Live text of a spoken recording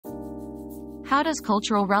How does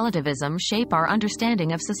cultural relativism shape our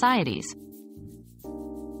understanding of societies?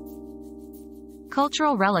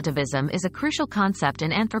 Cultural relativism is a crucial concept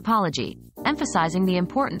in anthropology, emphasizing the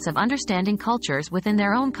importance of understanding cultures within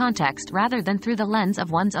their own context rather than through the lens of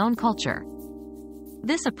one's own culture.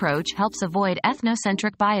 This approach helps avoid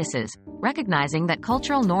ethnocentric biases, recognizing that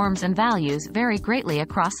cultural norms and values vary greatly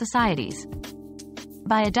across societies.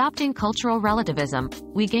 By adopting cultural relativism,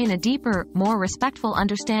 we gain a deeper, more respectful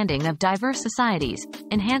understanding of diverse societies,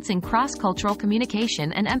 enhancing cross-cultural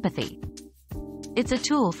communication and empathy. It's a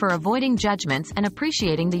tool for avoiding judgments and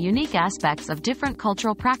appreciating the unique aspects of different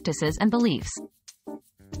cultural practices and beliefs.